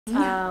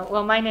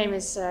Well, my name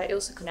is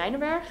Ilse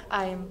Konijnenberg.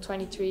 I'm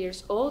 23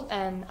 years old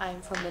and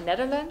I'm from the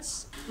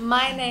Netherlands.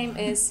 My name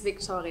is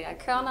Victoria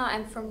Körner.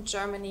 I'm from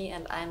Germany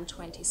and I'm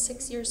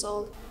 26 years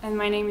old. And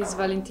my name is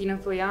Valentina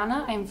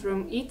Poiana. I'm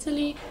from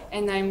Italy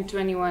and I'm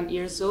 21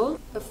 years old.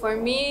 But for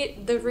me,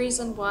 the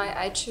reason why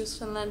I choose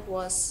Finland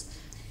was,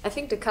 I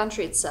think, the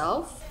country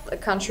itself. A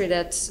country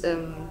that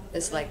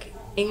is like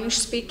English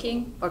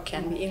speaking or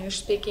can be English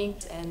speaking.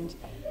 And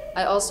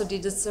I also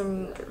did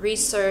some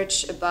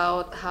research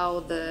about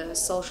how the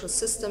social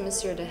system is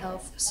here, the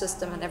health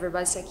system, and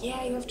everybody's like,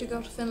 yeah, you have to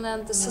go to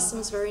Finland, the system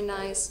is very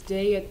nice.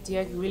 Day at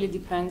Diak really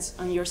depends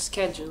on your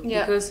schedule,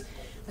 Yeah. because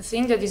a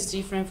thing that is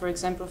different, for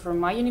example, for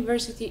my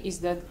university is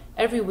that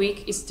every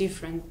week is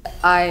different.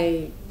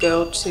 I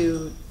go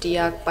to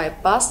Diak by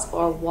bus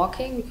or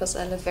walking because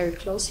I live very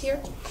close here.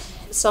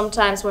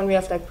 Sometimes when we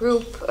have like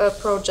group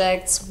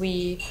projects,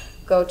 we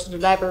go to the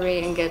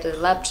library and get a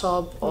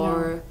laptop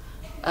or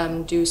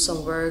do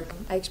some work.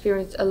 I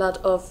experienced a lot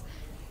of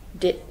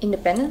the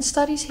independent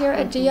studies here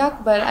at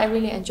Diak, but I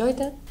really enjoyed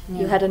that.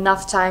 You had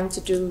enough time to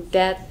do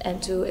that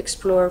and to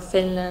explore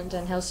Finland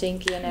and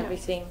Helsinki and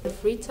everything. In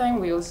free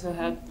time we also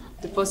had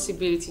the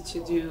possibility to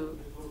do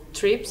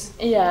trips,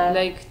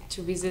 like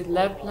to visit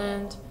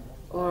Lapland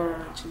or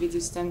to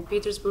visit St.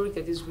 Petersburg,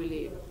 that is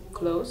really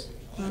close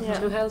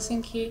to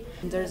Helsinki.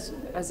 There's,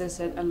 as I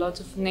said, a lot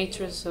of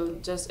nature, so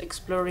just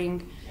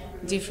exploring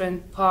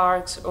different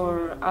parks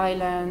or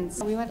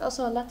islands. We went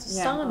also a lot to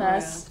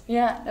saunas.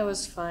 Yeah, that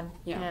was fun.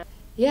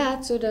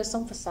 Yeah, to the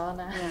Sampa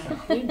sauna.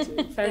 Yeah, you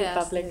too. Very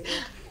public.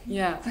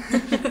 Yeah.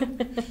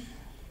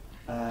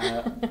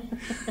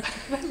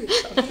 Very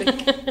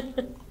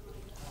public.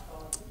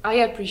 I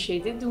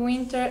appreciated the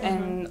winter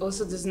and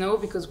also the snow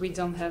because we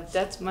don't have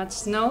that much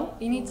snow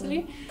in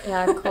Italy.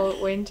 Yeah,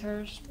 cold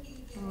winters.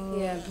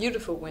 Yeah,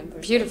 beautiful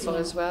winters. Beautiful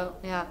as well,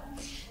 yeah.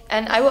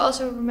 And I will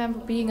also remember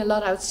being a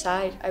lot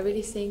outside. I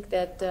really think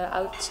that the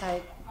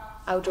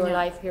outdoor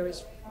life here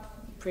is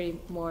pretty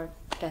more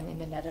than in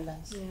the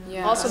Netherlands.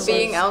 Yeah. Also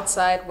being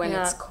outside when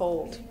it's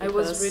cold. I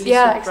was really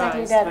surprised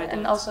exactly that. by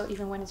And also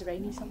even when it's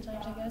rainy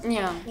sometimes, I guess.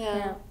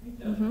 Yeah.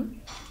 Mm-hmm.